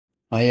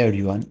Hi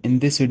everyone, in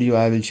this video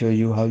I will show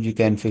you how you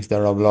can fix the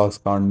Roblox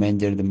account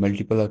manager the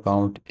multiple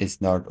account is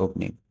not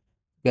opening.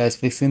 Guys,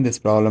 fixing this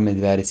problem is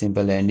very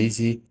simple and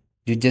easy.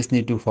 You just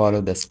need to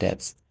follow the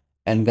steps.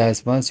 And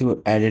guys, once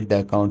you added the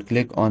account,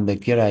 click on the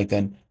gear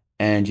icon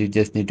and you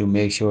just need to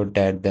make sure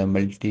that the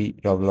multi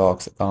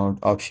Roblox account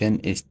option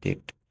is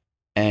ticked.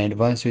 And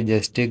once you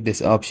just tick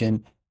this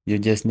option, you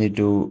just need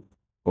to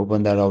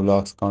open the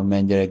Roblox account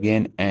manager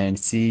again and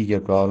see your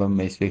problem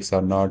is fixed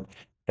or not.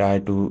 Try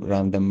to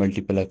run the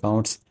multiple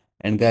accounts.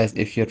 And guys,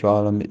 if your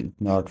problem is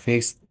not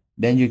fixed,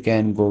 then you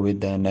can go with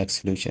the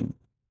next solution.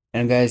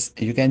 And guys,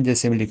 you can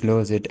just simply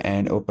close it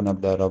and open up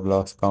the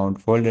Roblox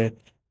account folder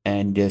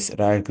and just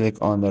right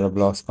click on the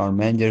Roblox account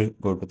manager,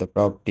 go to the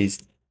properties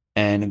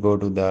and go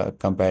to the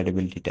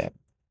compatibility tab.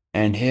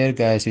 And here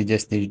guys, you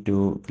just need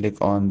to click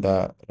on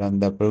the run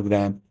the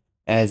program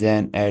as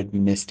an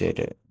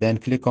administrator. Then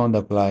click on the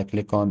apply,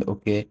 click on the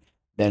OK,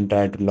 then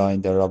try to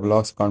launch the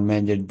Roblox account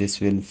manager.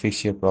 This will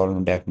fix your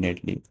problem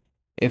definitely.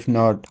 If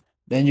not,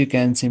 then you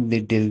can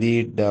simply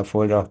delete the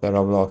folder of the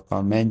Roblox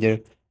account manager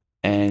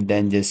and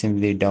then just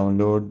simply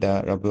download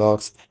the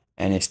Roblox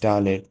and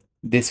install it.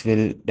 This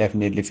will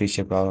definitely fix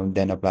your problem.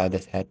 Then apply the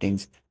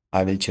settings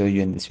I will show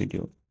you in this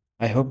video.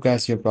 I hope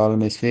guys your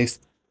problem is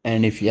fixed,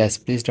 and if yes,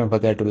 please don't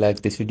forget to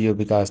like this video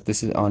because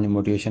this is only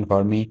motivation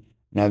for me,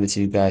 and I will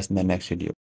see you guys in the next video.